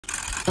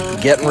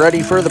Getting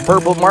ready for the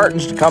purple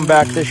martins to come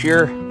back this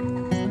year.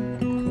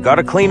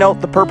 Gotta clean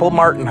out the purple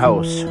martin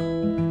house.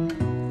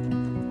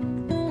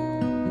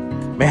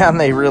 Man,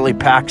 they really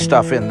pack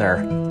stuff in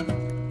there.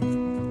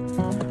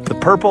 The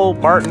purple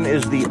martin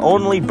is the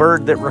only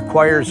bird that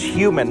requires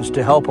humans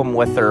to help them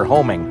with their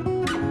homing.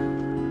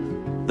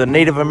 The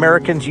Native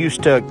Americans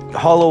used to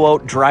hollow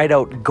out dried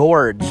out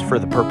gourds for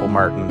the purple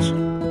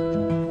martins.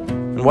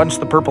 And once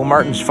the purple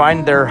martins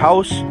find their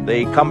house,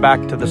 they come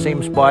back to the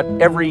same spot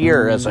every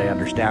year, as I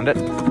understand it.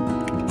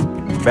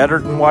 Better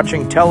than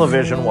watching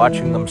television,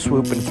 watching them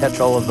swoop and catch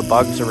all of the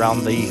bugs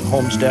around the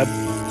homestead.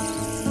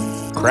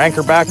 Crank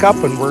her back up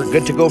and we're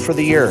good to go for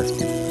the year.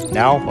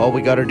 Now, all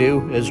we gotta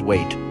do is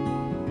wait.